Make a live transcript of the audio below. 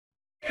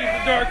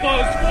Door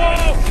closed.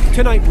 Whoa!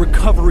 Tonight,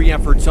 recovery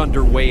efforts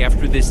underway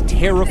after this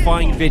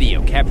terrifying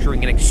video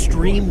capturing an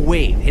extreme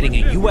wave hitting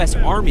a U.S.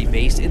 Army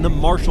base in the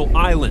Marshall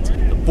Islands.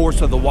 The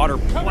force of the water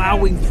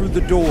plowing through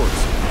the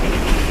doors.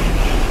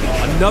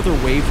 Another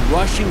wave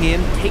rushing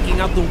in,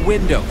 taking out the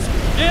windows.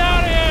 Get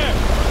out of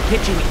here!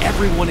 Pitching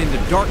everyone into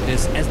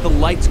darkness as the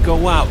lights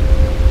go out.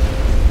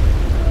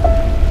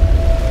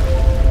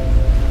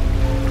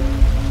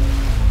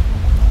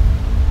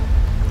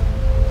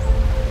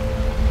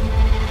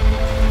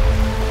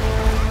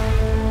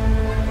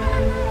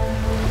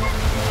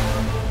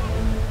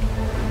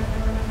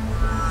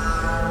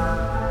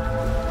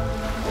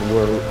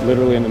 We're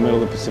literally in the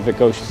middle of the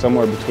Pacific Ocean,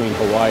 somewhere between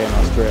Hawaii and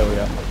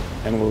Australia,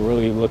 and we're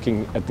really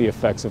looking at the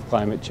effects of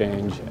climate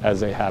change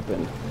as they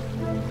happen.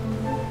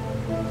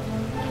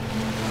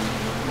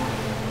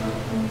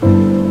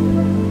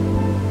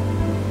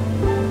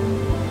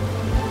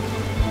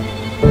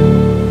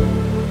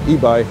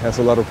 Ebeye has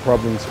a lot of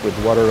problems with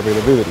water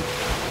availability.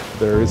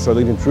 There is a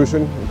lead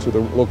intrusion into the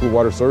local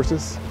water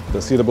sources.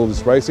 The sea level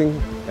is rising,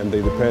 and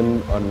they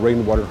depend on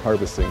rainwater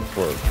harvesting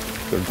for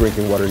their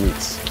drinking water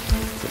needs.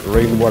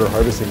 Rainwater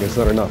harvesting is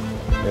not enough,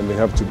 and they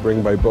have to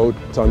bring by boat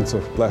tons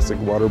of plastic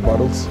water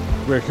bottles.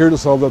 We're here to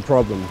solve that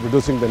problem,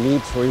 reducing the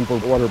need for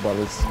import water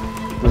bottles,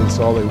 to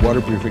install a water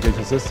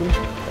purification system,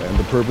 and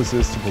the purpose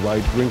is to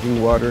provide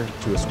drinking water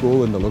to a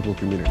school in the local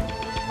community.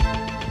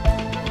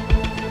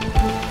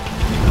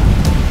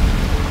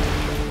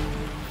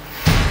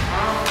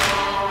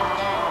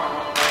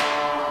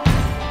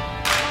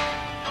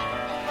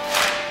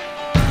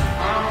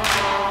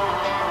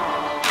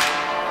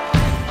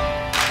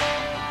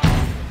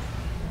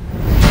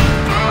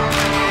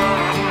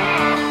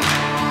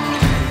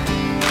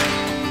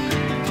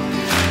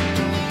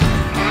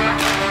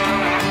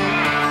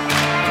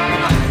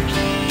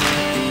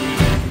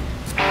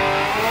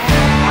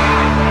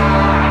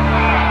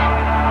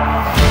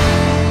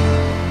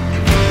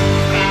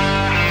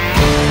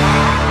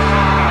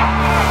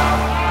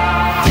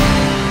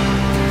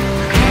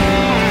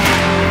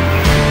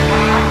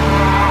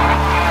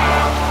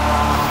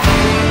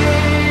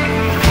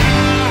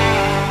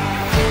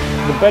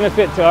 The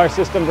benefit to our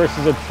system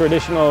versus a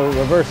traditional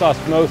reverse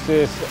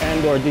osmosis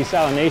and or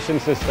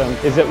desalination system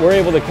is that we're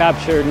able to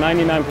capture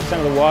 99%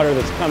 of the water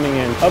that's coming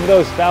in. Of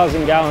those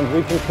 1,000 gallons,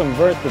 we can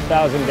convert the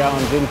 1,000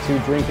 gallons into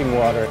drinking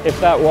water. If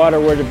that water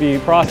were to be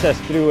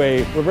processed through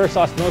a reverse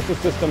osmosis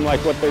system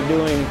like what they're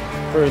doing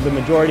for the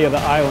majority of the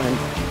island,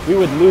 we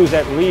would lose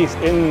at least,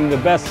 in the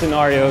best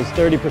scenarios,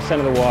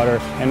 30% of the water,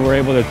 and we're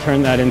able to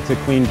turn that into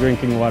clean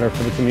drinking water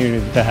for the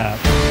community to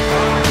have.